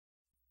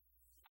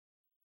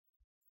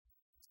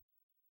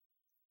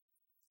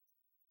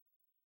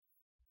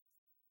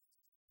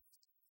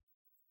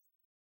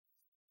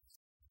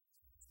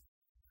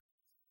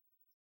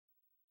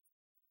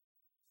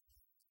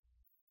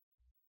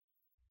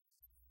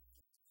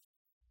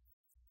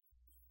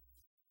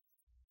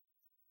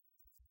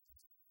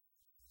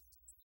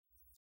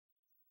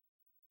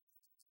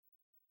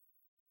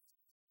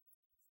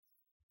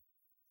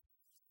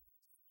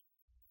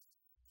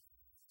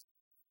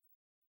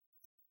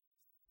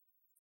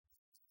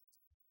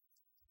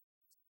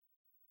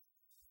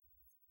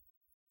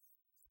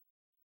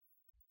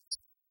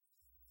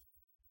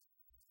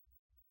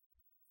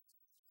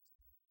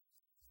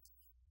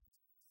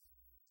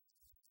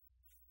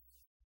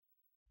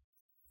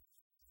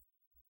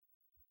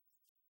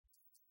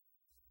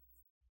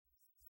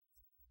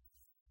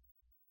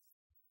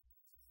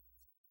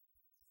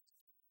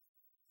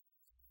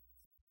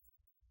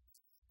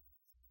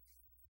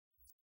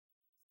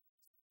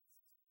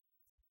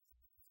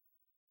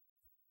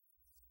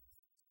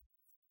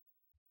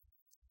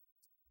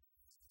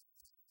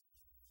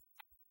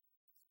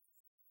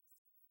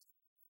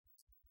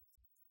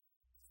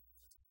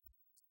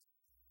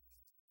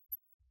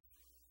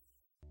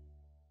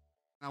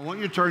I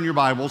want you to turn your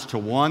Bibles to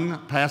one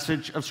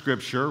passage of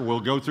Scripture. We'll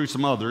go through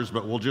some others,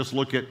 but we'll just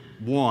look at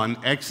one,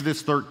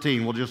 Exodus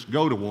 13. We'll just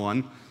go to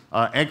one,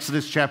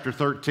 Exodus chapter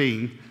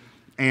 13.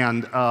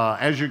 And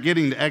as you're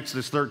getting to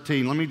Exodus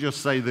 13, let me just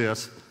say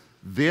this.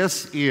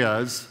 This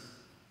is,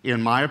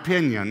 in my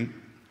opinion,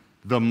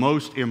 the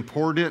most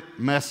important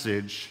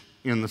message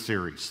in the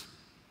series.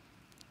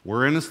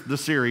 We're in the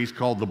series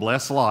called The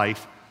Blessed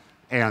Life,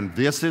 and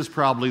this is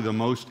probably the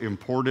most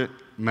important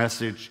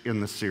message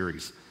in the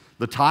series.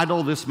 The title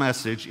of this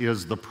message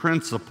is The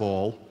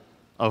Principle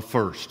of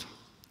First.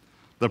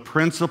 The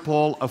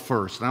Principle of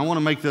First. And I want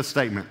to make this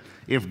statement.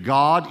 If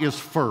God is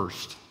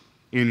first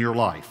in your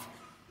life,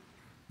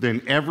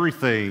 then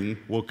everything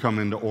will come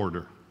into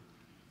order.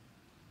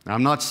 Now,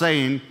 I'm not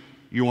saying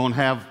you won't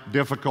have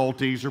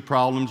difficulties or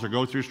problems or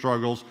go through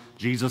struggles.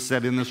 Jesus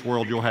said in this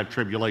world you'll have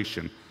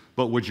tribulation.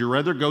 But would you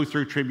rather go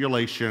through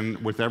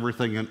tribulation with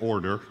everything in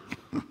order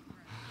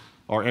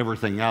or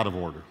everything out of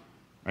order?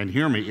 And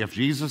hear me, if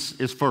Jesus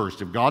is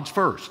first, if God's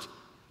first,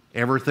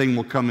 everything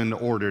will come into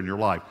order in your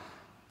life.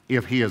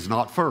 If He is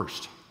not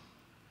first,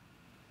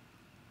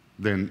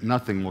 then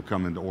nothing will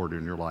come into order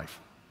in your life.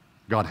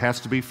 God has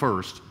to be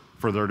first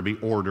for there to be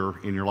order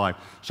in your life.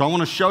 So I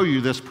want to show you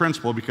this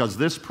principle because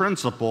this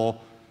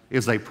principle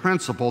is a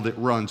principle that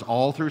runs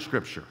all through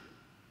Scripture,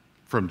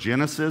 from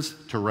Genesis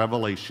to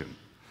Revelation.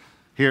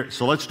 Here,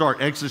 so let's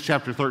start Exodus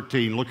chapter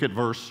 13, look at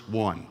verse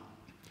 1.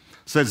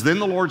 It says, Then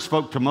the Lord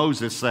spoke to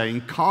Moses,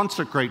 saying,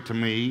 Consecrate to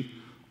me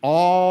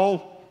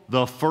all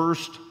the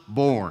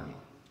firstborn.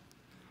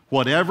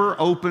 Whatever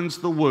opens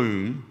the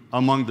womb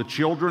among the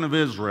children of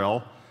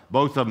Israel,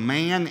 both of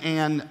man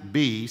and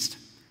beast,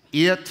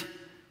 it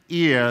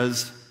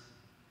is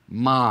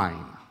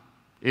mine.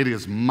 It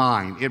is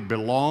mine. It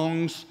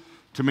belongs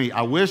to me.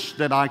 I wish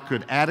that I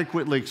could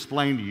adequately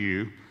explain to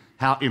you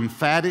how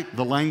emphatic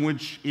the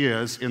language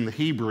is in the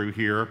Hebrew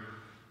here.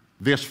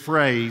 This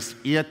phrase,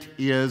 it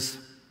is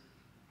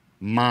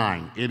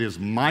mine. It is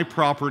my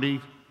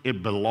property.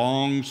 It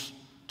belongs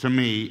to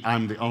me.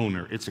 I'm the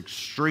owner. It's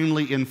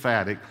extremely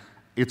emphatic.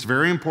 It's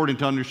very important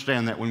to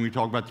understand that when we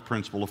talk about the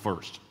principle of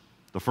first.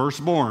 The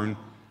firstborn,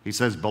 he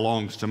says,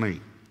 belongs to me.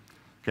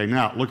 Okay,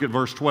 now look at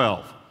verse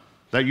 12.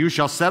 That you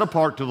shall set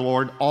apart to the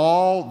Lord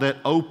all that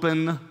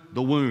open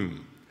the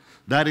womb.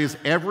 That is,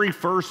 every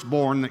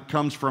firstborn that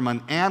comes from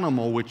an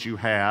animal which you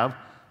have,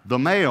 the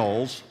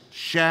males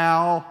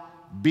shall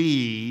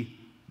be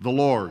the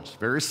Lord's.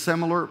 Very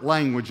similar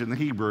language in the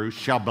Hebrew,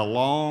 shall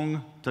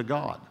belong to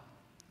God.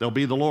 They'll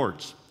be the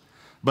Lord's.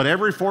 But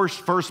every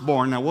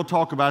firstborn, now we'll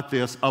talk about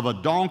this, of a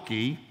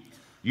donkey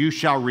you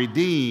shall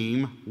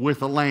redeem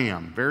with a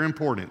lamb. Very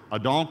important. A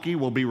donkey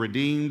will be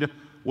redeemed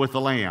with a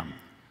lamb.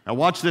 Now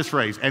watch this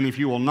phrase, and if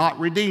you will not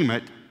redeem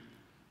it,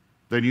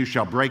 then you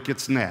shall break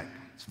its neck.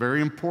 It's very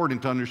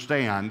important to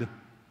understand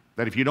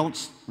that if you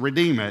don't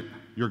redeem it,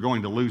 you're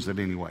going to lose it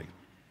anyway.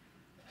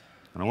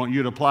 And I want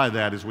you to apply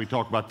that as we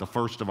talk about the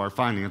first of our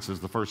finances,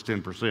 the first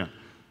 10%.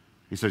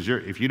 He says,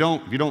 if you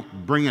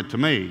don't bring it to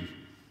me,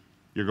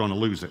 you're going to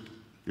lose it.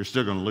 You're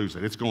still going to lose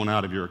it. It's going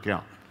out of your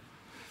account.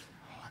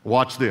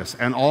 Watch this.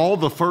 And all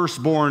the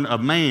firstborn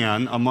of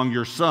man among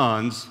your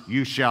sons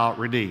you shall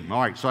redeem. All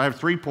right, so I have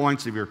 3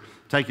 points. If you're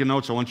taking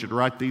notes, I want you to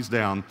write these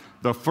down.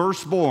 The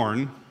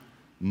firstborn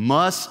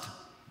must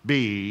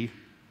be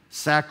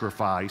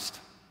sacrificed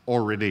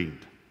or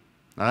redeemed.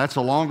 Now, that's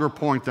a longer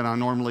point than I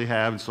normally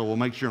have, and so we'll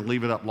make sure and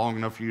leave it up long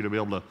enough for you to be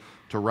able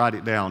to write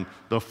it down.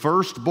 The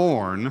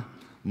firstborn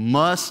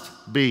must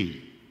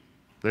be.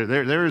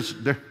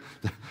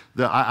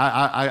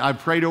 I've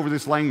prayed over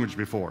this language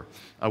before,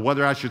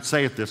 whether I should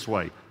say it this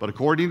way. But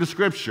according to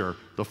Scripture,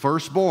 the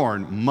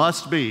firstborn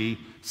must be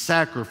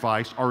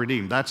sacrificed or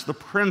redeemed. That's the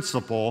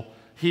principle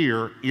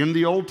here in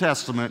the Old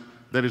Testament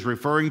that is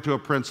referring to a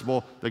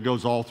principle that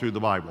goes all through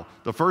the Bible.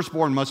 The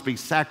firstborn must be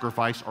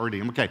sacrificed or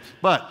redeemed. Okay,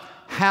 but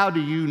how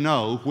do you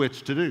know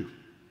which to do?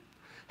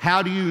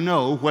 How do you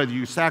know whether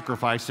you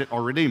sacrifice it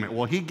or redeem it?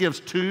 Well, he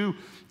gives two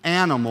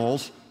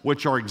animals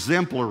which are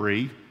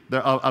exemplary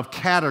of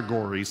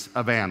categories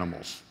of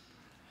animals.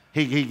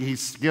 He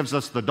gives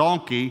us the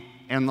donkey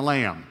and the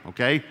lamb,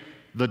 okay?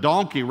 The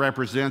donkey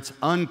represents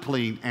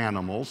unclean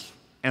animals,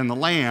 and the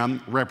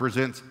lamb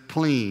represents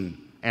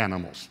clean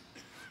animals.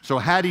 So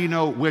how do you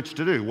know which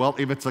to do? Well,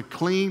 if it's a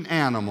clean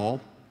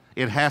animal,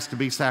 it has to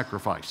be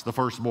sacrificed, the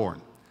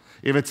firstborn.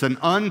 If it's an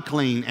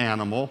unclean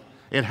animal,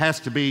 it has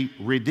to be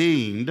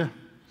redeemed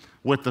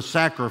with the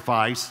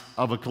sacrifice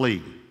of a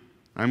clean.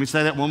 Let me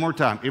say that one more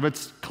time. If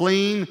it's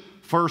clean,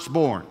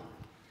 firstborn.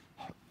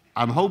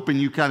 I'm hoping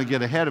you kind of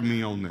get ahead of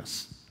me on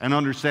this and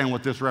understand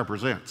what this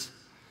represents.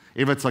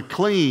 If it's a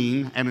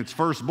clean and it's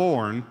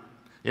firstborn,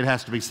 it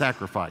has to be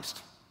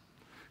sacrificed.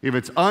 If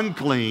it's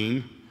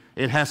unclean,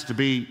 it has to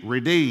be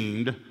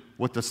redeemed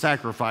with the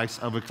sacrifice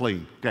of a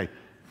clean. Okay,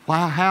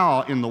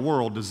 how in the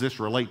world does this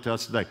relate to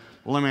us today?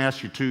 Well, let me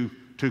ask you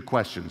two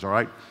questions, all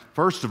right?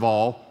 First of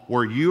all,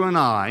 were you and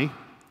I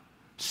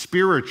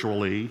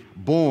spiritually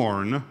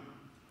born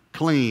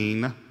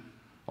clean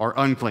or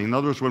unclean. In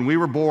other words, when we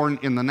were born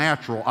in the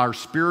natural, our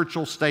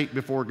spiritual state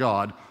before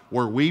God,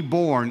 were we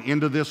born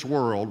into this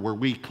world, were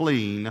we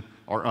clean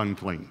or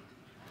unclean?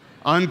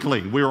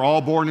 Unclean. We were all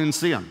born in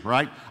sin,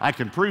 right? I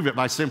can prove it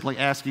by simply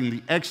asking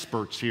the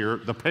experts here,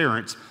 the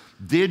parents,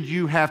 did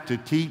you have to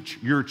teach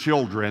your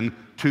children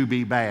to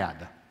be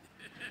bad?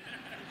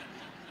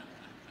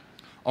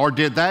 Or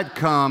did that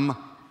come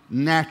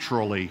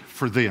naturally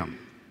for them?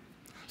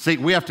 See,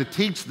 we have to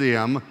teach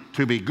them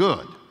to be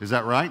good. Is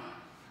that right?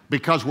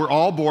 Because we're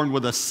all born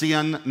with a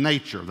sin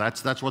nature.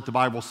 That's what the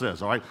Bible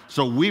says, all right?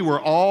 So we were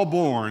all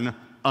born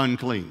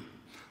unclean.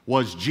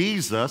 Was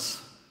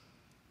Jesus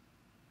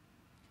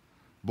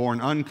born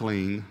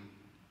unclean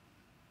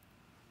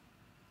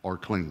or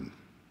clean?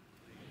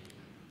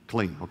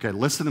 Clean. Okay,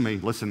 listen to me.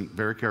 Listen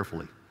very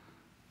carefully.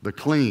 The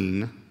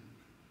clean,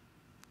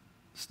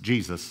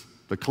 Jesus,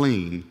 the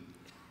clean,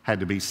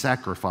 had to be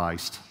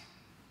sacrificed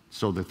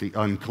so that the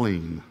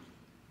unclean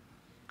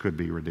could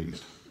be redeemed.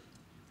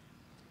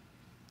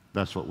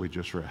 That's what we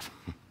just read.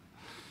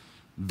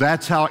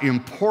 That's how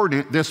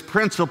important this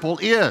principle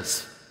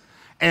is.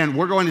 And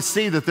we're going to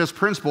see that this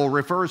principle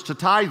refers to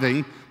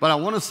tithing, but I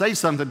want to say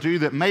something to you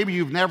that maybe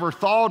you've never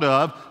thought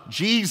of.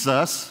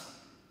 Jesus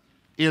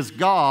is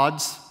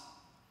God's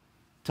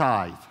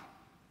tithe.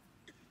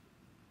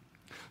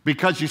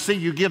 Because you see,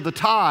 you give the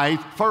tithe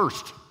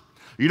first.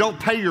 You don't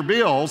pay your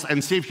bills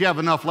and see if you have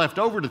enough left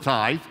over to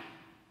tithe.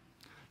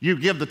 You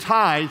give the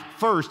tithe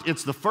first.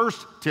 It's the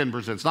first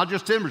 10%. It's not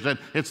just 10%.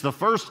 It's the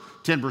first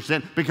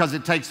 10% because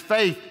it takes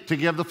faith to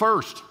give the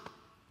first.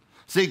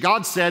 See,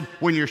 God said,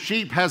 when your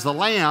sheep has a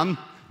lamb,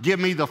 give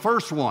me the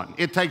first one.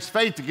 It takes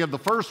faith to give the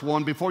first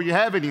one before you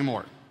have any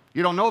more.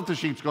 You don't know if the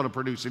sheep's going to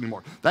produce any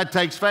more. That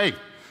takes faith.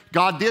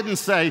 God didn't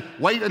say,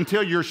 wait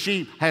until your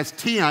sheep has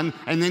 10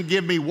 and then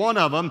give me one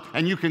of them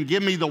and you can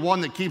give me the one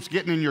that keeps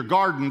getting in your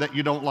garden that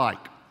you don't like.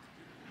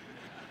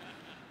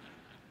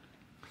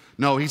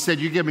 No, he said,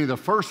 you give me the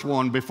first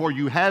one before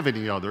you have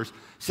any others.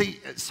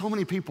 See, so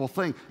many people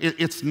think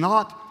it's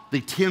not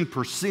the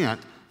 10%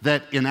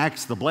 that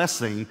enacts the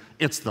blessing,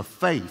 it's the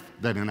faith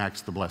that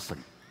enacts the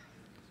blessing.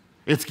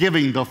 It's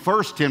giving the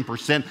first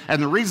 10%.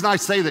 And the reason I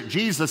say that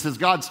Jesus is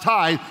God's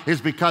tithe is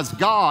because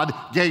God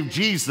gave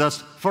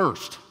Jesus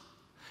first.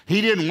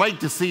 He didn't wait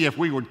to see if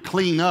we would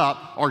clean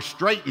up or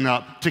straighten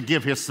up to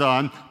give his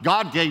son.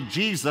 God gave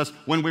Jesus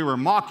when we were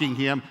mocking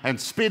him and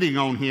spitting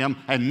on him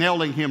and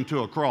nailing him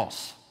to a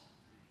cross.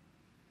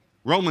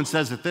 Romans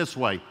says it this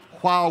way,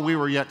 while we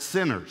were yet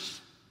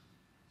sinners,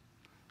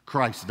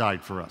 Christ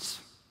died for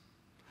us.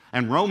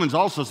 And Romans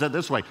also said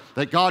this way,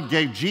 that God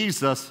gave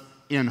Jesus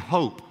in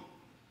hope.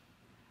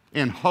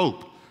 In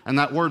hope. And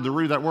that word, the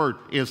root of that word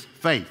is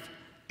faith.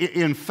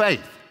 In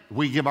faith.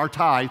 We give our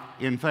tithe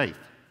in faith.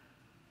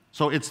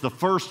 So it's the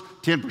first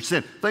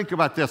 10%. Think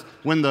about this.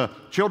 When the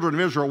children of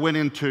Israel went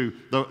into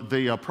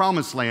the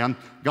promised land,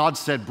 God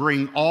said,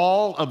 bring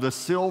all of the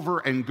silver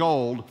and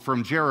gold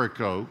from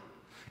Jericho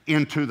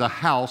into the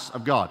house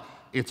of God.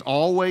 It's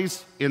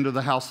always into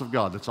the house of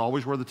God. That's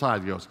always where the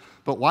tithe goes.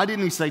 But why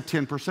didn't he say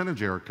 10% of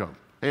Jericho?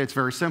 It's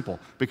very simple.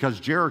 Because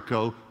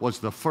Jericho was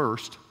the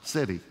first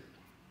city.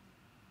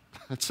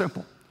 That's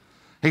simple.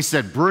 He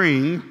said,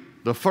 bring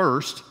the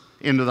first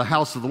into the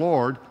house of the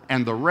Lord,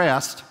 and the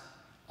rest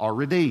are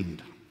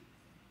redeemed.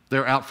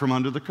 They're out from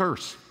under the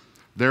curse.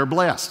 They're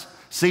blessed.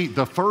 See,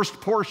 the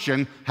first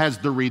portion is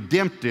the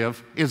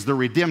redemptive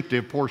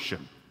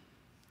portion.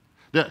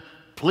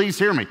 Please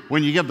hear me.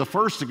 When you give the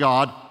first to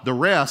God, the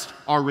rest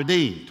are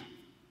redeemed.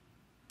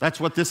 That's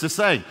what this is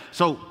saying.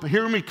 So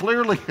hear me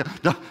clearly.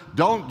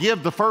 Don't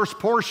give the first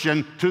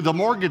portion to the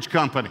mortgage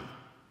company,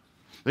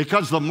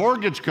 because the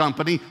mortgage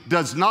company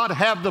does not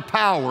have the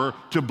power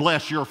to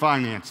bless your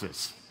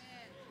finances.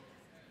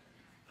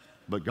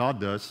 But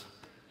God does.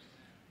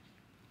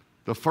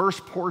 The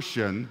first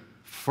portion,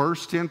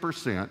 first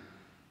 10%,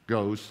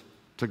 goes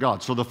to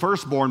God. So the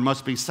firstborn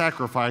must be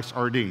sacrificed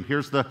or redeemed.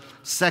 Here's the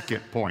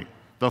second point.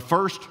 The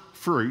first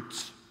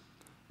fruits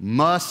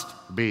must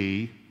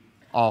be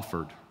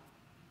offered.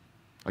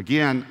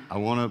 Again, I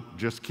want to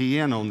just key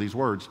in on these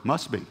words,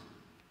 must be.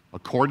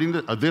 According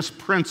to this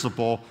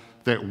principle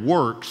that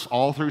works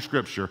all through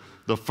Scripture,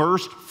 the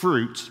first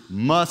fruits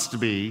must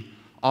be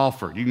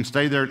offered. You can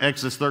stay there in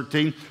Exodus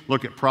 13.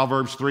 Look at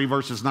Proverbs 3,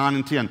 verses 9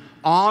 and 10.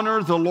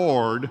 Honor the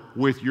Lord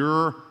with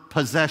your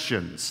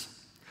possessions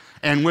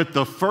and with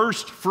the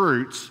first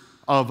fruits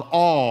of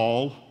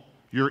all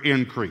your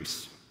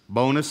increase.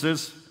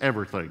 Bonuses,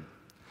 everything.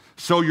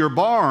 So your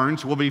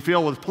barns will be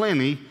filled with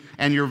plenty,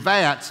 and your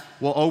vats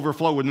will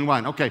overflow with new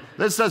wine. Okay,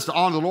 this says to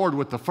honor the Lord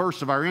with the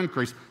first of our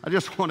increase. I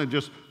just want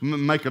to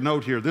make a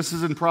note here. This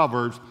is in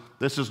Proverbs.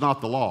 This is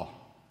not the law.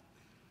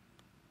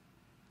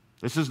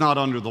 This is not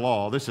under the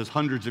law. This is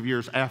hundreds of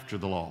years after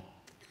the law.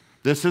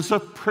 This is a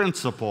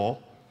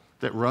principle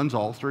that runs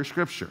all through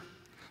Scripture.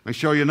 Let me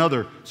show you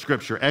another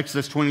scripture,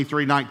 Exodus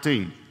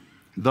 23:19.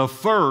 The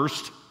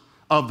first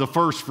of the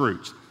first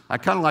fruits. I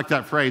kind of like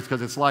that phrase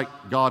because it's like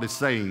God is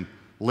saying,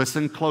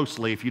 listen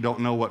closely if you don't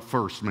know what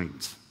first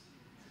means.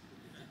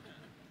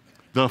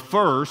 The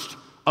first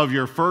of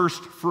your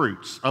first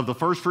fruits, of the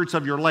first fruits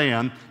of your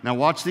land. Now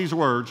watch these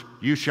words.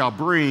 You shall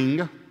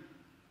bring,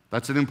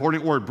 that's an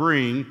important word,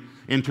 bring,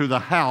 into the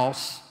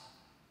house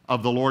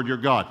of the Lord your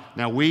God.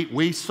 Now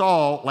we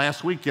saw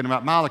last weekend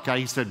about Malachi,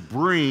 he said,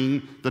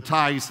 bring the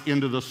tithes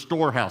into the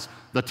storehouse.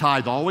 The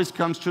tithe always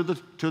comes to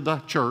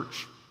the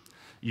church.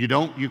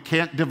 You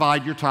can't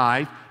divide your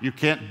tithe. You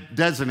can't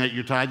designate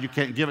your tithe. You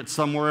can't give it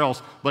somewhere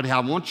else. But I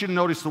want you to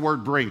notice the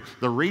word bring.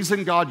 The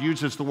reason God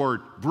uses the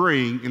word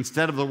bring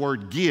instead of the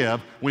word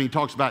give when he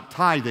talks about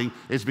tithing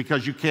is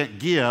because you can't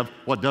give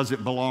what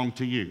doesn't belong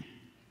to you.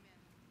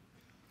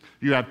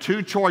 You have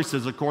two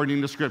choices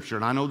according to Scripture.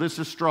 And I know this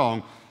is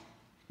strong,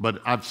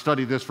 but I've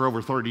studied this for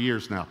over 30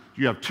 years now.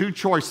 You have two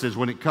choices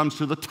when it comes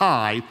to the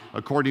tithe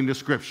according to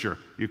Scripture.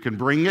 You can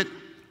bring it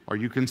or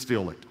you can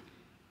steal it.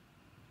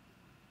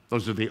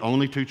 Those are the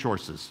only two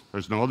choices.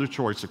 There's no other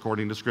choice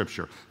according to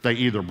Scripture. They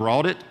either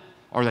brought it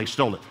or they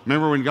stole it.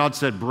 Remember when God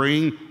said,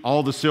 bring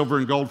all the silver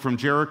and gold from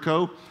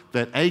Jericho?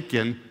 That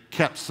Achan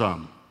kept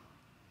some.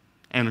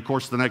 And of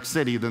course, the next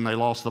city, then they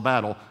lost the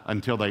battle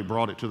until they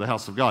brought it to the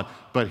house of God.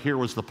 But here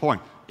was the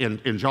point.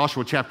 In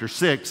Joshua chapter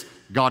 6,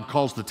 God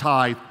calls the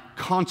tithe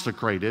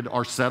consecrated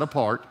or set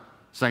apart.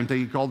 Same thing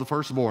he called the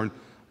firstborn.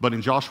 But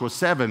in Joshua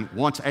 7,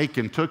 once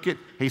Achan took it,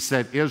 he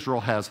said,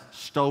 Israel has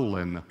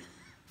stolen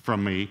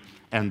from me.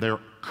 And they're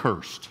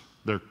cursed.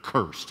 They're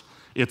cursed.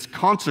 It's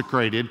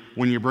consecrated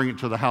when you bring it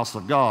to the house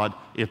of God.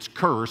 It's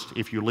cursed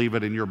if you leave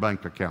it in your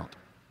bank account.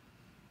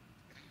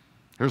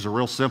 Here's a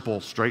real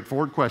simple,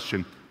 straightforward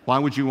question. Why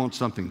would you want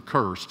something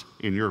cursed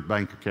in your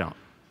bank account?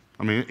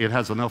 I mean, it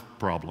has enough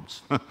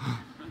problems.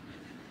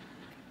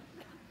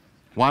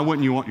 Why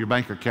wouldn't you want your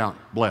bank account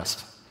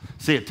blessed?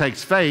 See, it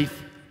takes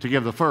faith to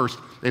give the first.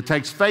 It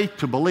takes faith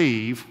to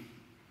believe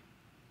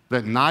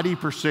that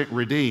 90%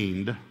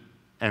 redeemed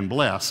and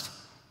blessed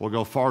will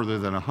go farther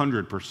than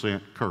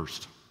 100%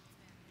 cursed.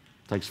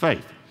 It takes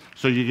faith.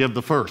 So you give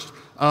the first.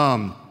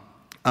 When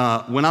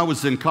I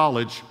was in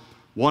college,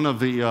 one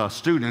of the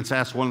students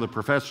asked one of the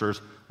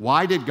professors,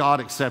 why did God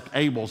accept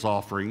Abel's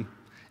offering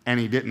and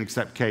he didn't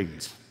accept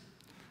Cain's?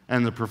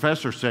 And the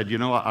professor said, you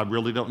know, I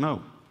really don't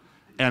know.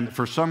 And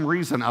for some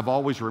reason, I've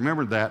always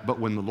remembered that, but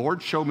when the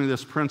Lord showed me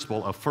this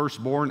principle of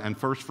firstborn and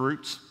first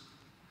fruits,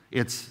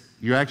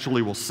 you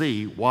actually will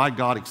see why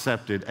God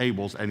accepted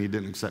Abel's and he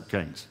didn't accept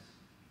Cain's.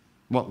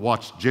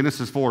 Watch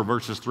Genesis 4,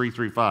 verses 3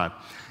 through 5.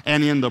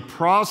 And in the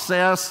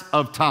process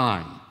of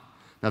time,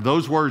 now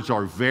those words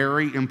are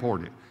very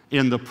important.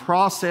 In the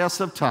process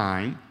of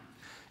time,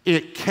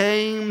 it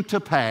came to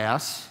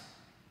pass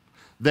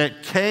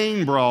that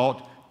Cain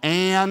brought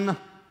an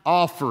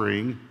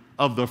offering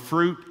of the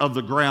fruit of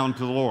the ground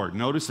to the Lord.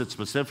 Notice it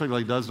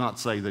specifically does not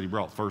say that he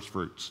brought first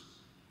fruits.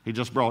 He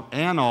just brought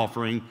an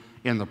offering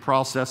in the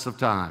process of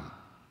time.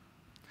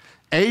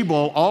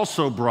 Abel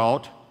also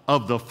brought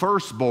of the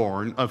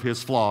firstborn of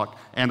his flock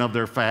and of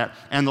their fat,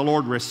 and the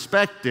Lord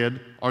respected,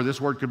 or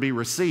this word could be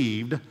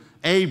received,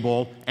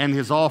 Abel and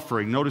his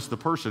offering. Notice the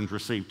persons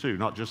received too,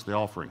 not just the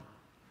offering.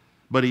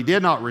 But he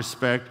did not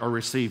respect or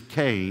receive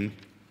Cain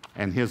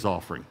and his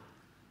offering.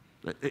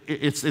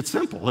 It's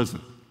simple, isn't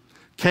it?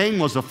 Cain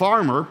was a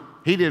farmer,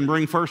 he didn't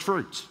bring first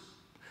fruits.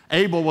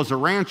 Abel was a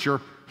rancher,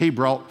 he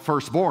brought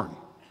firstborn.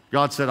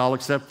 God said, I'll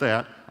accept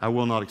that, I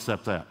will not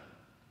accept that.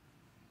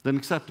 Didn't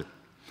accept it.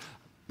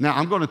 Now,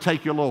 I'm going to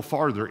take you a little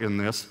farther in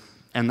this,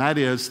 and that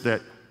is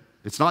that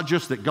it's not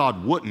just that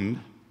God wouldn't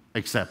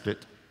accept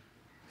it,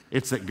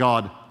 it's that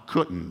God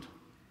couldn't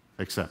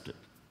accept it.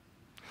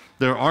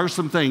 There are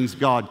some things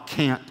God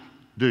can't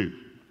do.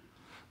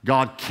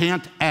 God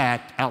can't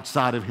act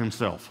outside of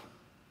himself.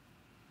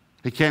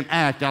 He can't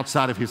act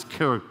outside of his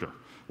character.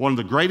 One of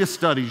the greatest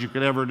studies you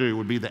could ever do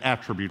would be the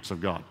attributes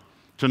of God,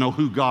 to know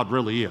who God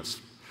really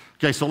is.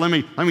 Okay, so let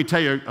me tell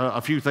you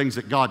a few things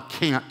that God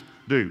can't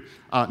do.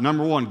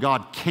 Number one,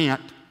 God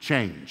can't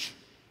change.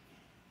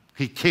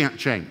 He can't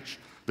change.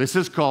 This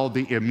is called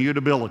the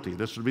immutability.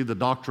 This would be the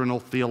doctrinal,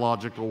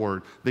 theological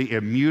word, the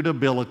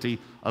immutability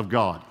of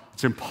God.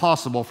 It's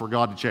impossible for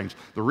God to change.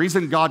 The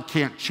reason God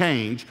can't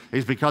change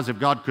is because if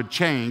God could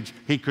change,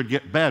 he could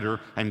get better,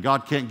 and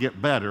God can't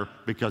get better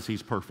because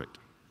he's perfect.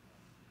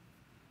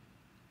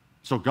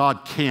 So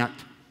God can't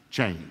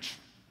change.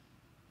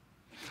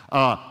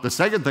 The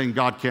second thing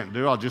God can't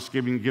do, I'll just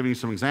give you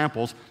some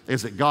examples,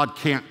 is that God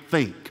can't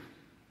think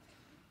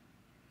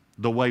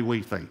the way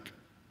we think.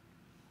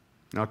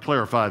 Now, I'll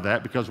clarify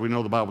that because we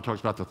know the Bible talks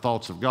about the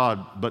thoughts of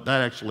God, but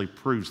that actually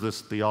proves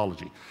this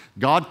theology.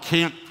 God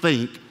can't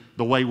think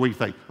the way we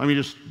think. Let me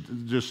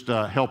just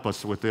help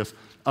us with this.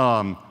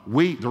 The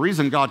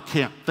reason God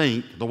can't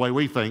think the way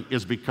we think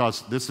is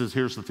because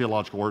here's the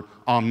theological word,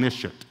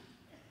 omniscient.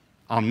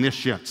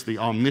 Omniscience, the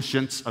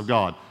omniscience of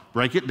God.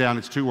 Break it down,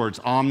 it's two words,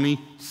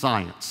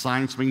 omniscience.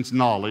 Science means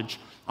knowledge,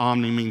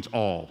 omni means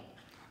all.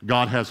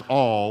 God has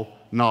all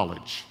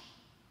knowledge.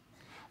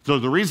 So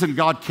the reason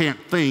God can't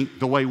think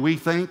the way we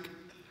think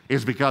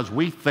is because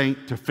we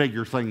think to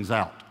figure things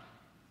out.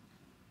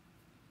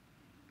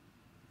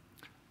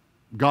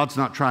 God's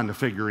not trying to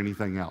figure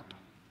anything out.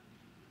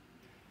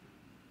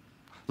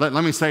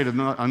 Let me say it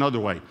another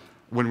way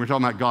when we're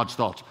talking about God's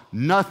thoughts.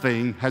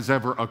 Nothing has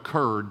ever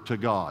occurred to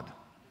God.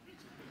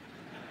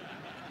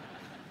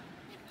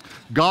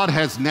 God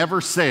has never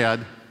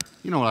said,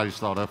 you know what I just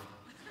thought of?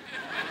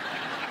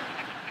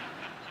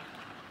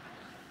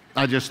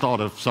 I just thought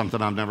of something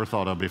I've never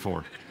thought of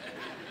before.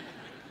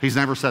 He's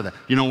never said that.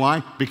 You know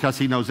why? Because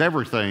he knows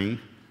everything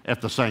at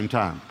the same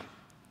time.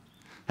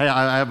 Hey,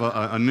 I have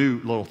a new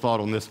little thought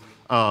on this.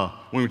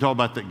 When we talk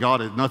about that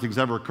God, nothing's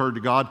ever occurred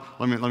to God,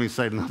 let me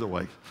say it another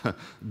way.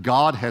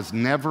 God has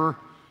never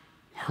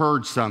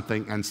heard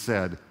something and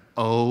said,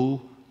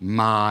 oh,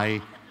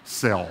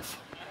 myself.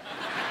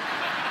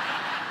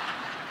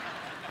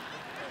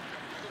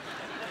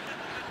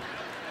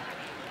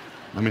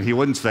 I mean, he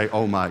wouldn't say,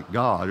 oh my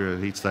God, or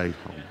he'd say,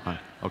 oh my.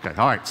 Okay,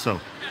 all right, so.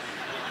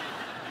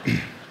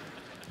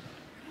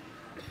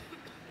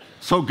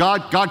 So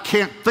God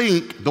can't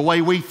think the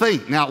way we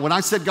think. Now, when I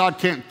said God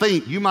can't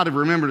think, you might have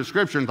remembered the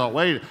scripture and thought,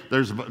 wait,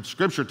 there's a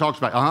scripture talks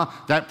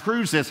about, that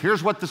proves this.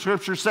 Here's what the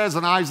scripture says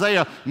in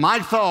Isaiah. My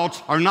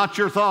thoughts are not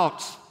your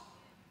thoughts.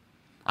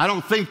 I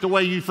don't think the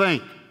way you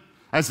think.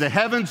 As the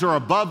heavens are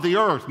above the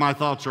earth, my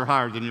thoughts are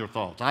higher than your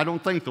thoughts. I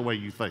don't think the way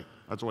you think.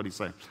 That's what he's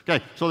saying.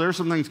 Okay, so there's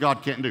some things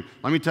God can't do.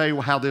 Let me tell you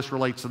how this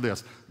relates to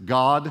this.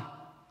 God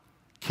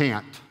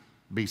can't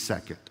be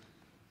second.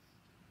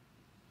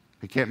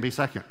 He can't be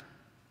second.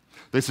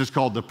 This is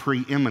called the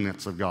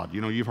preeminence of God.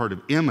 You know, you've heard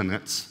of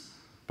eminence,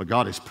 but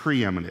God is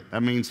preeminent.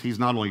 That means he's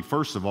not only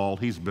first of all,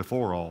 he's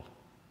before all.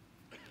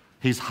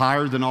 He's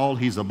higher than all,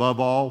 he's above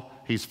all,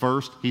 he's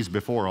first, he's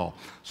before all.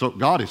 So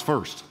God is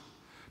first.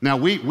 Now,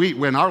 we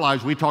in our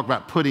lives, we talk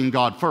about putting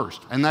God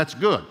first, and that's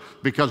good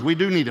because we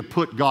do need to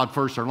put God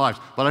first in our lives.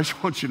 But I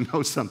just want you to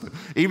know something.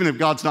 Even if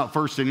God's not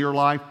first in your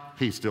life,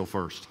 he's still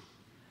first.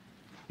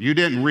 You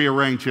didn't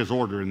rearrange his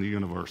order in the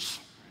universe.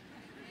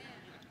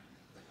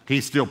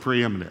 He's still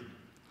preeminent.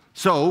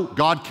 So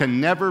God can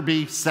never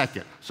be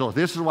second. So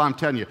this is why I'm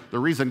telling you, the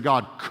reason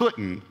God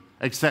couldn't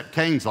accept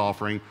Cain's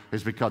offering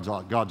is because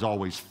God's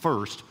always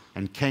first,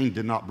 and Cain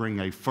did not bring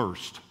a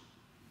first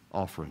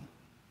offering.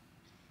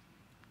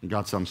 And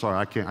God said, I'm sorry,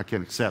 I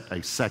can't accept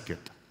a second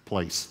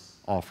place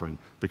offering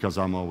because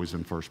I'm always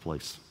in first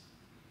place.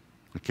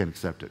 I can't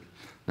accept it.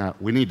 Now,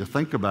 we need to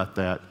think about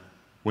that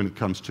when it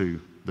comes to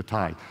the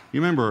tithe. You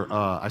remember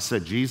I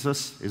said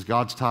Jesus is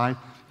God's tithe?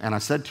 And I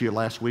said to you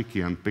last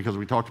weekend, because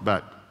we talked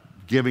about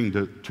giving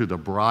to the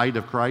bride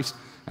of Christ,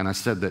 and I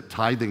said that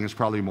tithing is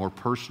probably more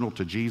personal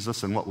to Jesus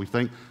than what we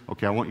think.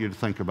 Okay, I want you to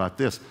think about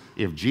this.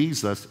 If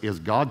Jesus is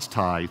God's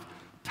tithe,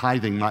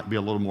 tithing might be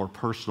a little more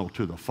personal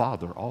to the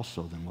Father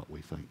also than what we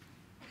think.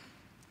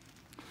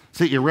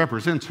 See, it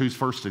represents who's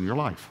first in your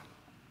life.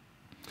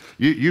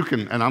 You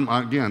can, and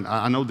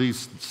I know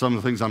some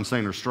of the things I'm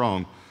saying are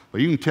strong,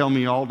 but you can tell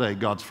me all day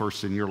God's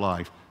first in your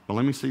life, but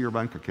let me see your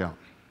bank account.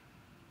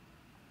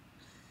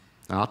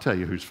 And I'll tell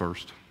you who's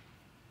first.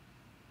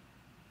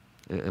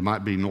 It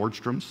might be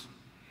Nordstrom's.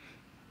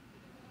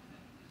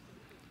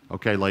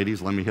 Okay,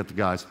 ladies, let me hit the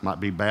guys. It might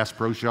be Bass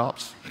Pro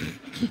Shops.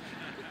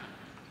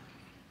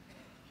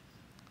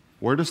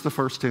 Where does the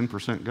first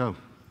 10% go?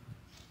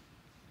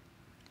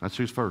 That's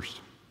who's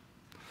first.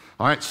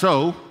 All right,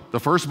 so the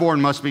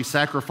firstborn must be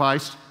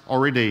sacrificed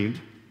or redeemed.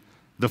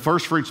 The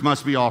first fruits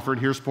must be offered.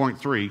 Here's point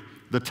 3.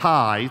 The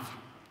tithe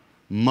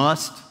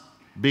must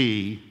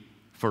be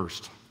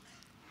first.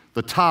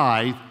 The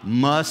tithe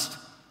must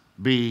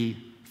be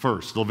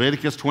first.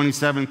 Leviticus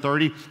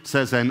 27:30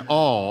 says, and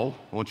all,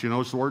 I want you to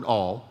notice the word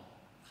all,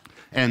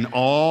 and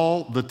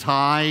all the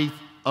tithe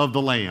of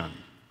the land,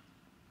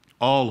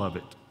 all of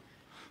it,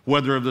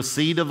 whether of the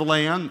seed of the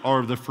land or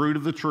of the fruit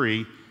of the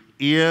tree,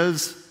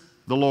 is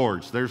the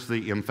Lord's. There's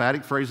the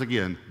emphatic phrase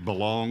again,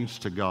 belongs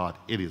to God.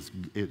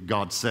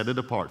 God set it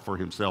apart for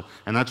himself.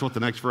 And that's what the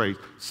next phrase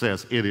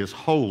says. It is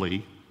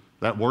holy.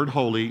 That word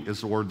holy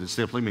is the word that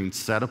simply means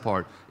set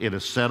apart. It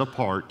is set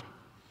apart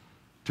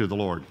to the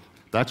Lord.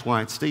 That's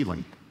why it's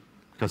stealing,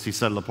 because he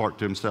set it apart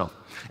to himself.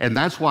 And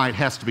that's why it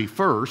has to be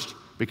first,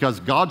 because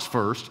God's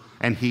first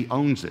and he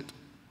owns it.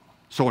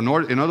 So in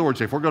other words,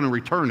 if we're going to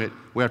return it,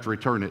 we have to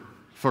return it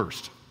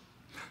first.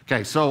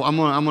 Okay, so I'm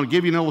going to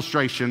give you an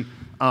illustration,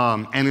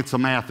 and it's a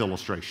math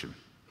illustration.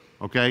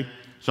 Okay?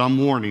 So I'm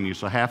warning you,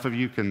 so half of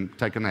you can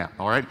take a nap,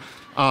 all right?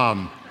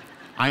 I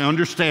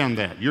understand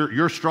that.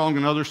 You're strong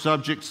in other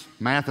subjects,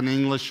 math and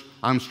English.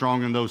 I'm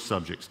strong in those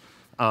subjects.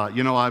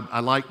 I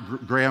like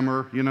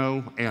grammar,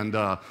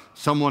 and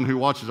someone who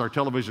watches our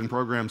television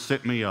program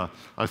sent me a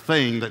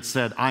thing that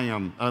said,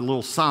 a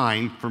little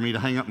sign for me to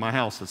hang up my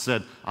house that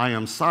said, I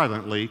am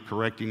silently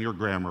correcting your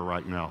grammar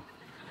right now.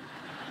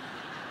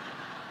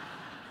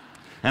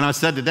 And I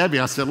said to Debbie,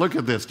 I said, look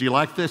at this. Do you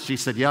like this? She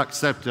said, yeah,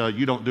 except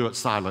you don't do it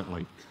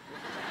silently.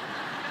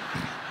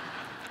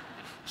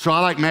 So I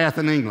like math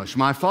and English.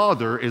 My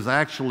father is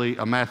actually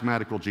a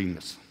mathematical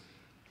genius.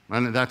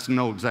 And that's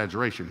no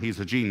exaggeration. He's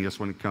a genius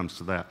when it comes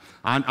to that.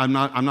 I'm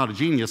not a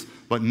genius,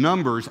 but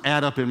numbers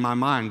add up in my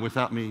mind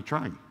without me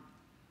trying.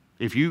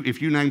 If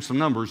you name some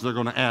numbers, they're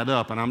going to add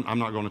up, and I'm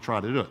not going to try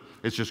to do it.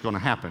 It's just going to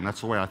happen. That's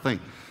the way I think.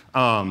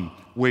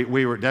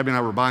 Debbie and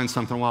I were buying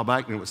something a while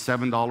back, and it was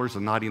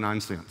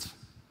 $7.99.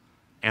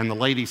 And the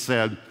lady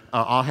said,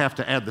 I'll have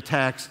to add the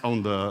tax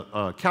on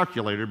the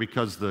calculator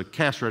because the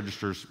cash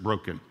register's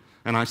broken.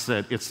 And I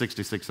said, it's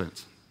 66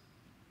 cents,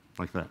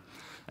 like that.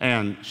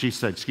 And she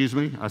said, excuse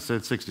me? I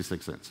said,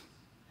 66 cents.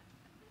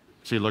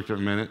 She looked at it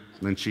a minute,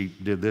 and then she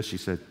did this. She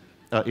said,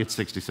 it's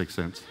 66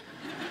 cents.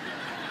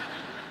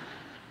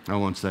 I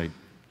won't say,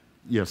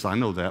 yes, I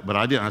know that, but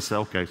I didn't. I said,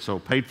 okay, so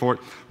paid for it.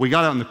 We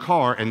got out in the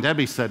car, and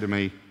Debbie said to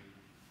me,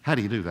 how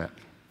do you do that?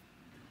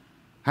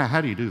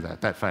 How do you do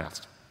that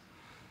fast?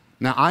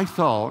 Now, I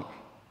thought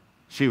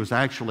she was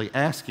actually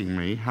asking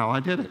me how I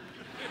did it.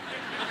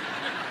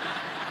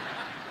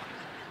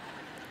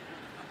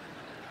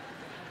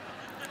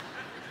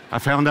 I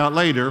found out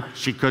later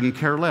she couldn't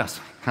care less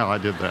how I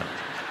did that.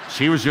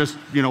 She was just,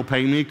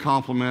 paying me a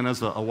compliment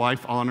as a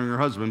wife honoring her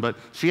husband, but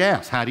she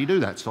asked, how do you do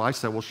that? So I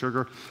said, well,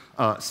 sugar,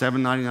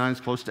 $7.99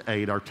 is close to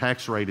 8. Our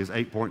tax rate is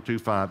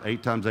 8.25.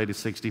 8 times 8 is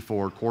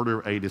 64. Quarter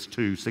of 8 is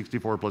 2.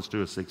 64 plus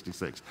 2 is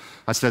 66.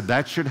 I said,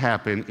 that should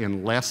happen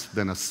in less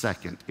than a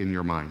second in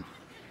your mind.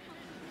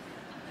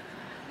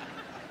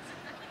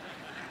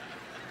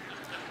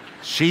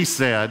 She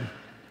said,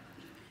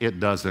 it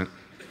doesn't.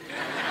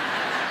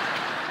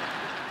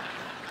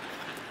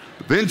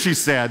 Then she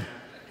said,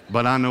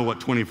 but I know what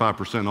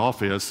 25%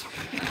 off is.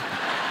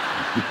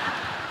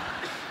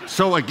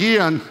 So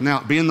again,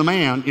 now being the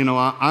man,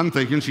 I'm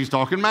thinking she's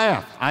talking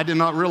math. I did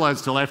not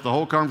realize till after the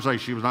whole conversation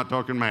she was not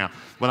talking math.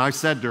 But I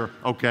said to her,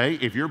 okay,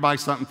 if you're buying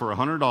something for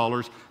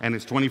 $100 and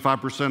it's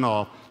 25%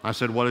 off, I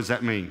said, what does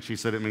that mean? She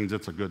said, it means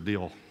it's a good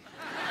deal.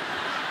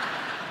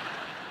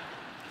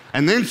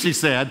 And then she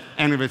said,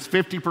 and if it's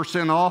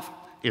 50% off,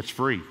 it's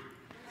free.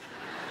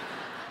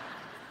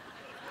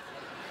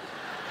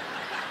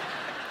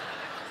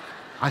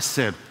 I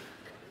said,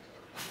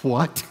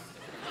 what?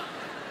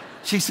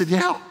 She said,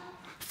 yeah,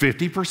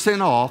 50%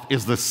 off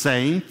is the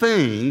same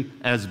thing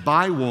as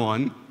buy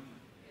one,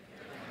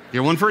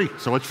 get one free,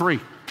 so it's free.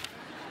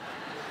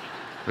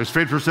 If it's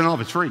 50% off,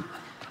 it's free.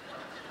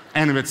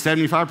 And if it's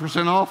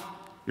 75% off,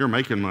 you're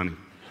making money.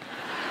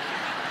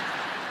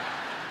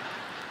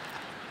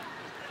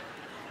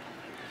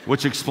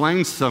 Which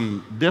explains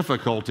some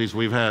difficulties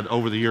we've had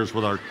over the years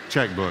with our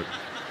checkbook.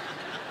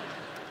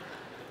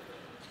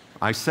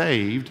 I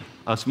saved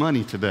us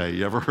money today.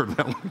 You ever heard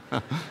that one?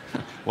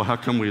 Well, how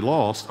come we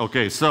lost?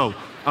 Okay, so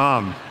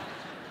I'm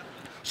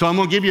going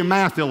to give you a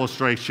math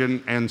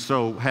illustration, and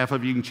so half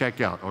of you can check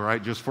out, all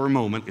right, just for a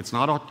moment. It's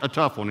not a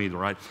tough one either,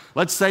 right?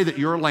 Let's say that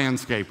you're a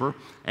landscaper,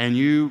 and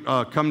you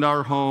come to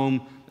our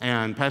home,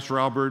 and Pastor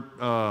Albert,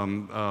 I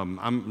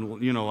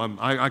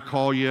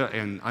call you,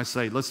 and I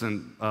say,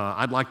 listen,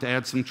 I'd like to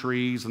add some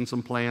trees and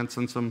some plants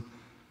and some.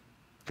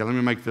 Okay, let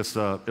me make this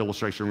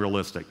illustration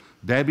realistic.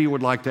 Debbie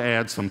would like to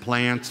add some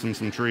plants and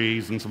some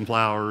trees and some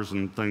flowers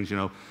and things,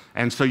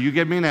 And so you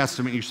give me an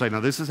estimate, and you say,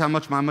 now this is how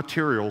much my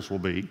materials will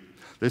be.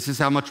 This is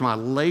how much my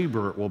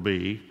labor will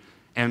be,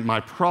 and my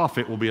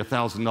profit will be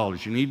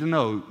 $1,000. You need to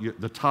know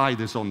the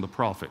tithe is on the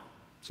profit.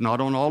 It's not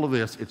on all of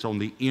this, it's on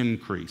the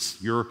increase,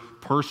 your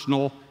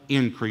personal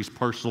increase,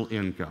 personal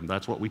income.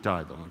 That's what we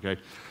tithe on, okay?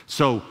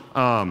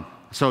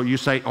 So you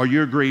say, are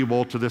you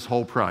agreeable to this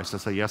whole price? I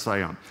say, yes, I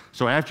am.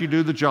 So after you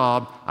do the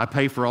job, I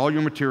pay for all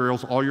your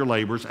materials, all your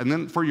labors, and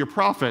then for your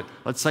profit,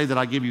 let's say that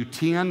I give you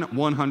 10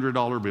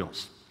 $100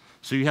 bills.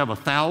 So you have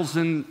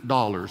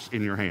 $1,000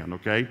 in your hand,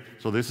 okay?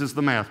 So this is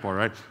the math part,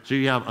 right? So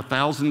you have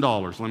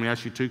 $1,000. Let me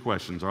ask you two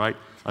questions, all right?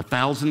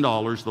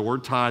 $1,000, the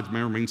word tithe,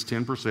 remember, means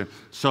 10%.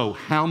 So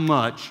how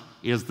much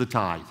is the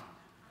tithe?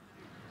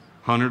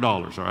 $100,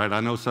 all right? I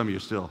know some of you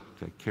still,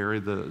 okay, carry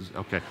the,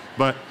 okay.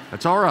 But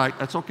that's all right,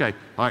 that's okay.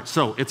 All right,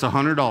 so it's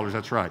 $100,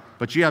 that's right.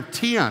 But you have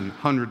 10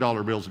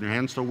 $100 bills in your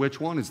hand, so which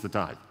one is the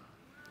tithe?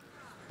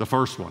 The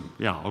first one,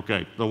 yeah,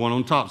 okay. The one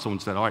on top, someone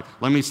said, all right,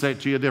 let me say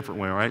it to you a different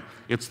way, all right?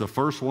 It's the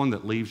first one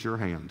that leaves your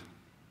hand.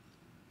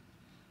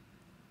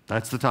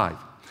 That's the tithe.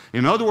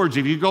 In other words,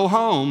 if you go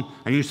home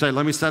and you say,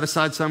 let me set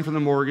aside some for the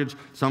mortgage,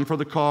 some for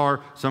the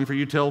car, some for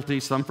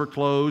utilities, some for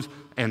clothes,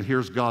 and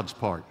here's God's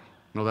part.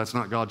 No, that's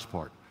not God's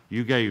part.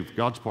 You gave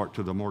God's part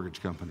to the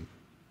mortgage company.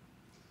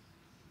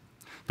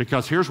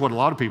 Because here's what a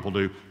lot of people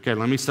do. Okay,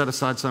 let me set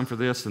aside some for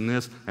this and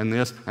this and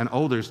this, and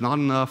oh, there's not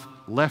enough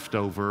left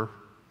over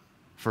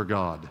for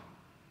God.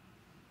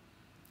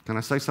 Can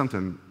I say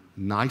something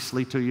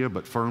nicely to you,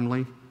 but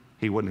firmly?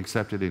 He wouldn't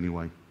accept it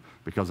anyway,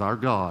 because our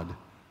God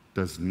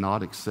does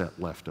not accept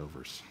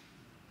leftovers.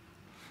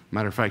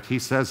 Matter of fact, he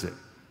says it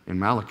in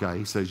Malachi.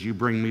 He says, you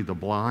bring me the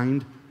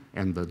blind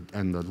and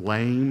the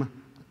lame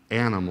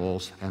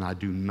animals, and I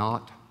do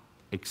not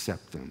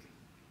accept them.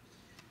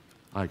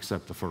 I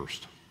accept the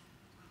first.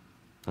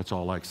 That's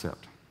all I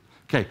accept.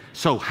 Okay,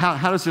 so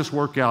how does this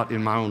work out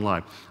in my own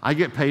life? I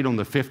get paid on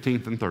the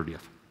 15th and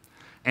 30th,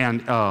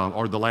 and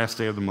or the last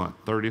day of the month,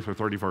 30th or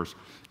 31st,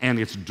 and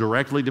it's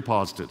directly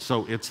deposited.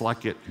 So it's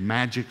like it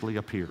magically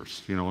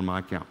appears, in my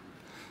account.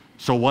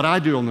 So what I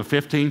do on the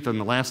 15th and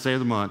the last day of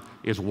the month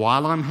is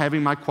while I'm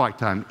having my quiet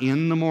time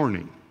in the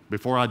morning,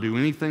 before I do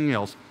anything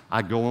else,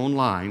 I go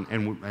online,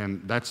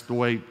 and that's the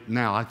way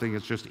now. I think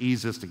it's just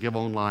easiest to give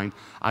online.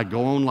 I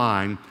go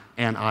online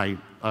and I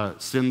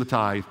send the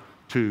tithe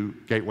to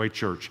Gateway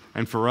Church.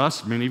 And for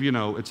us, many of you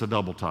know, it's a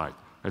double tithe.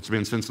 It's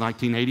been since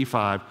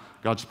 1985.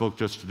 God spoke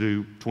to us to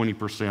do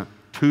 20%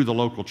 to the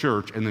local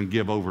church and then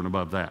give over and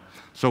above that.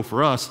 So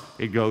for us,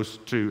 it goes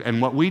to,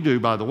 and what we do,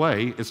 by the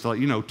way, is to let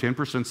you know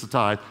 10% is the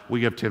tithe. We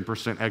give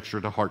 10%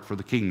 extra to Heart for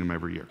the Kingdom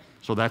every year.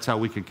 So that's how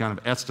we can kind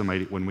of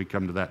estimate it when we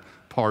come to that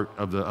part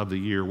of the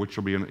year, which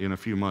will be in a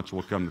few months.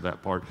 We'll come to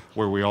that part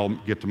where we all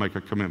get to make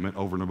a commitment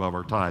over and above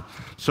our tithe.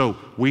 So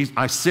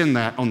I send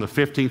that on the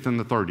 15th and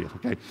the 30th,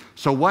 okay?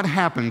 So what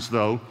happens,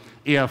 though,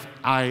 if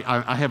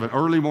I have an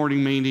early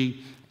morning meeting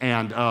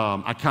and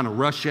I kind of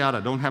rush out,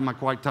 I don't have my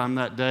quiet time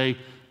that day,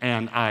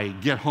 and I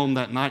get home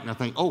that night and I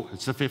think, oh,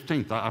 it's the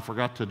 15th. I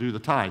forgot to do the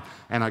tithe.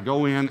 And I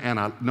go in and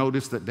I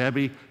notice that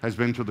Debbie has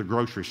been to the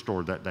grocery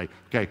store that day.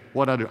 Okay,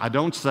 what I do? I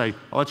don't say,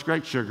 oh, it's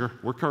great, sugar.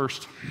 We're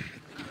cursed.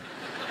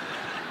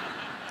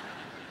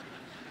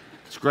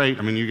 It's great.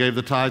 I mean, you gave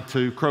the tithe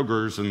to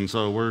Kroger's, and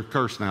so we're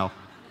cursed now.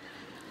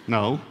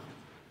 No,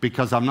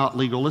 because I'm not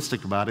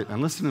legalistic about it.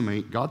 And listen to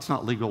me, God's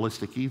not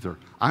legalistic either.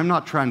 I'm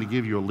not trying to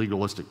give you a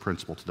legalistic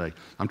principle today.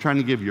 I'm trying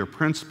to give you a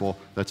principle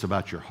that's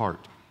about your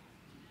heart.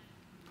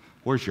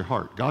 Where's your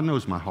heart? God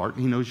knows my heart,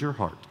 and He knows your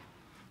heart.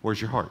 Where's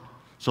your heart?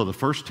 So the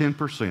first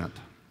 10%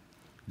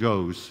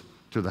 goes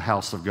to the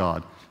house of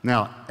God.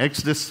 Now,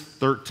 Exodus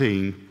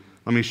 13,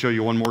 let me show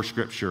you one more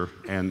scripture,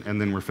 and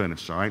then we're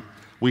finished, all right?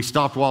 We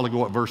stopped a while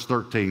ago at verse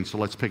 13, so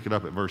let's pick it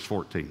up at verse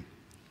 14.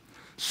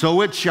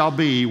 So it shall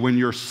be when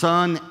your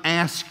son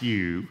asks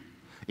you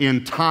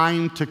in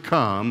time to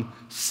come,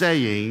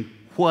 saying,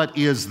 what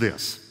is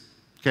this?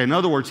 Okay, in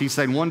other words, he's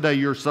saying one day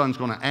your son's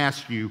going to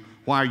ask you,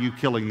 why are you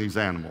killing these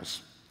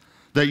animals?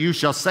 That you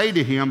shall say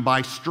to him,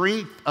 by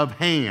strength of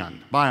hand,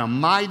 by a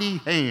mighty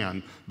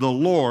hand, the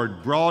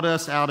Lord brought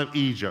us out of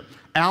Egypt,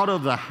 out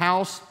of the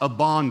house of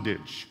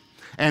bondage.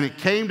 And it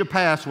came to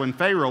pass when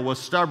Pharaoh was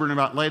stubborn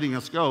about letting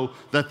us go,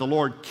 that the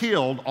Lord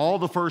killed all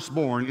the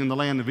firstborn in the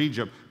land of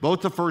Egypt,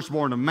 both the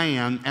firstborn of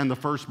man and the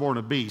firstborn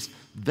of beast.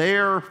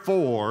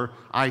 Therefore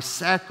I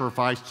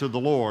sacrificed to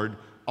the Lord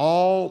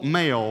all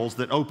males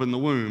that opened the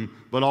womb,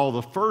 but all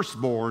the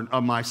firstborn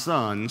of my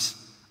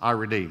sons I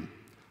redeemed.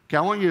 Okay,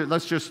 I want you,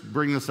 let's just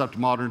bring this up to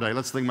modern day.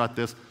 Let's think about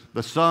this.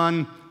 The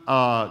son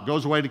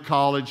goes away to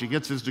college, he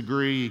gets his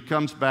degree, he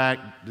comes back,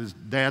 his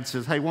dad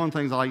says, hey, one of the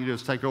things I'd like you to do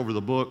is take over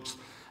the books.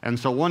 And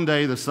so one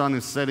day the son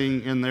is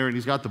sitting in there and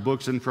he's got the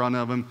books in front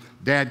of him.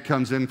 Dad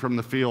comes in from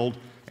the field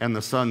and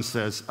the son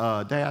says,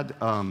 Dad,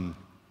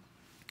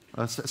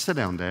 sit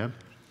down, Dad.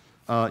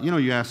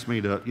 You asked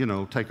me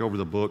to, take over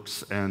the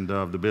books and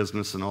the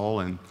business and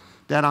all. And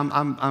Dad,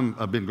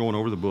 I've been going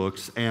over the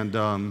books. And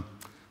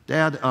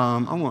Dad,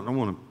 I want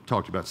to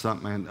talk to you about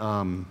something,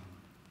 man.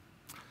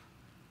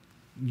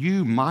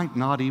 You might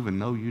not even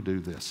know you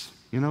do this.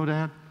 You know,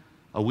 Dad?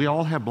 We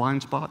all have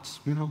blind spots,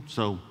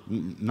 so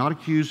not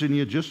accusing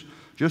you, just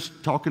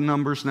talking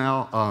numbers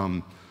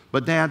now.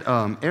 But Dad,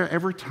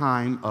 every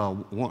time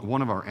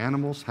one of our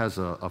animals has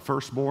a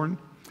firstborn,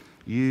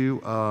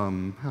 you,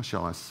 how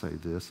shall I say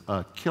this,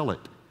 kill it.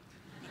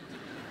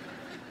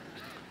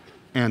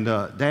 And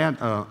Dad,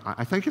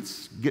 I think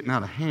it's getting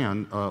out of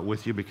hand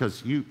with you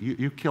because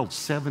you killed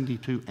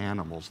 72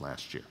 animals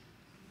last year.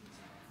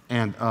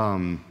 And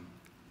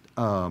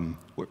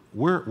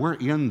we're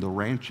in the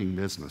ranching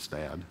business,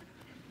 Dad.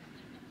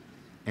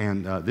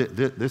 And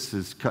this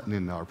is cutting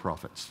into our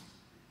profits.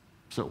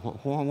 So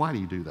why do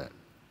you do that?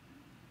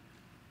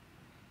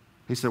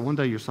 He said, one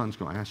day your son's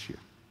going to ask you.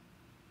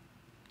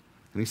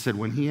 And he said,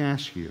 when he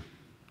asks you,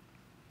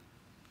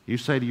 you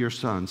say to your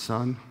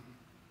son,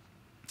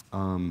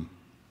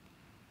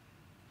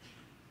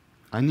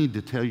 I need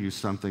to tell you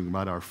something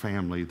about our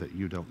family that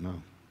you don't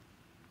know.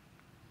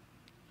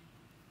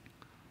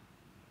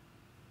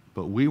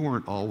 But we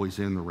weren't always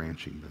in the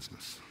ranching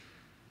business.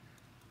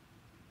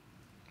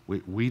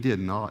 We did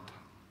not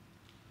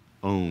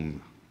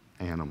own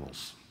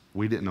animals.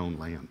 We didn't own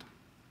land.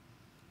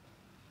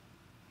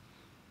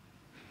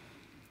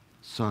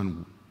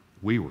 Son,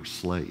 we were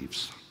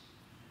slaves.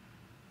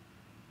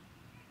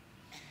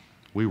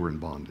 We were in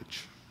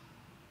bondage.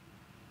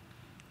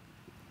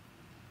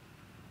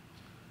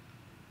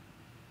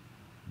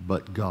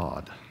 But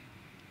God,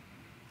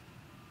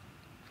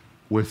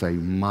 with a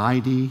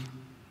mighty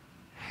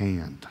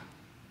hand,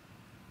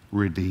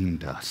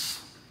 redeemed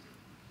us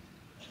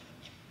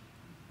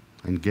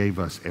and gave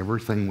us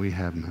everything we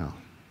have now.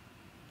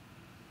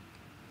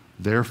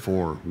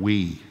 Therefore,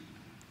 we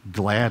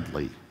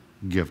gladly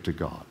give to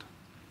God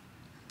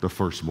the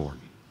firstborn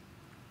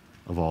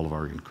of all of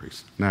our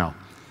increase. Now,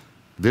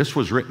 this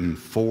was written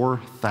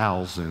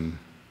 4,000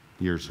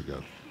 years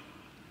ago.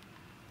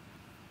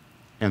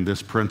 And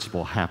this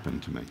principle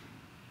happened to me.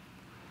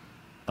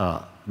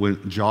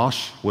 When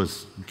Josh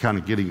was kind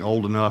of getting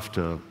old enough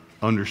to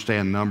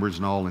understand numbers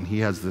and all, and he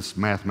has this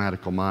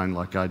mathematical mind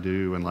like I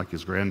do and like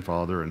his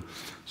grandfather. And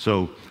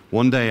so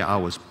one day I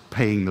was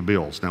paying the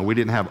bills. Now, we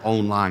didn't have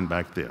online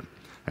back then.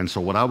 And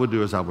so what I would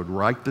do is I would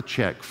write the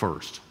check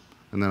first,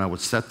 and then I would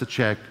set the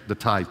check, the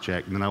tithe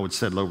check, and then I would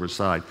set it over the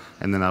side,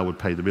 and then I would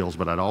pay the bills.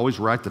 But I'd always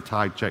write the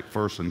tithe check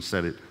first and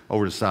set it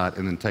over the side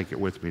and then take it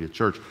with me to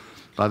church.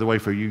 By the way,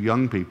 for you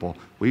young people,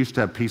 we used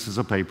to have pieces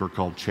of paper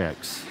called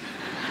checks.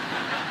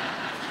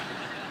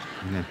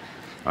 Yeah.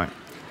 All right.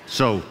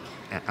 So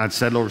I'd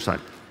set it over the side.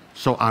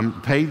 So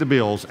I'm paying the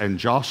bills, and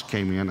Josh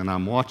came in, and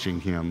I'm watching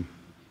him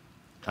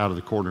out of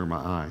the corner of my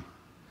eye.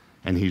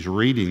 And he's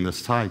reading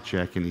this tithe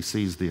check, and he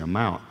sees the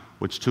amount,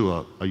 which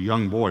to a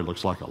young boy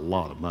looks like a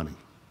lot of money.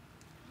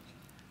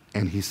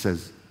 And he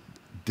says,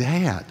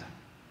 "Dad,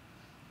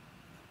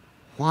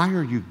 why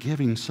are you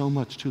giving so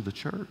much to the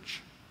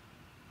church?"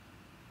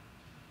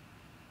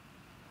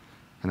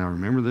 And I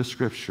remember this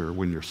scripture,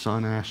 when your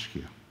son asks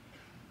you,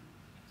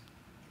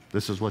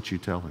 this is what you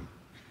tell him.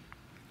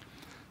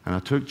 And I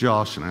took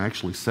Josh and I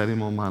actually set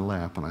him on my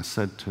lap, and I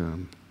said to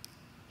him,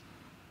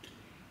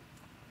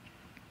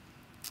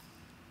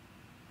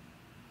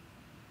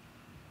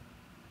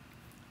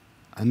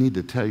 "I need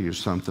to tell you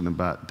something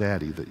about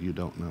Daddy that you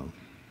don't know.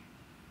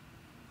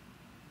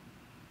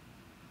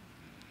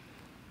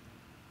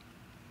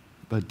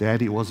 But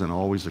Daddy wasn't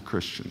always a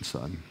Christian,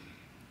 son.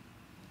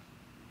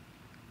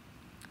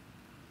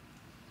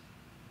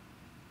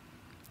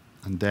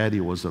 And Daddy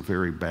was a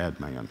very bad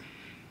man.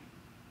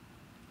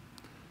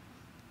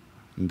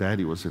 And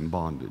Daddy was in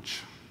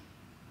bondage.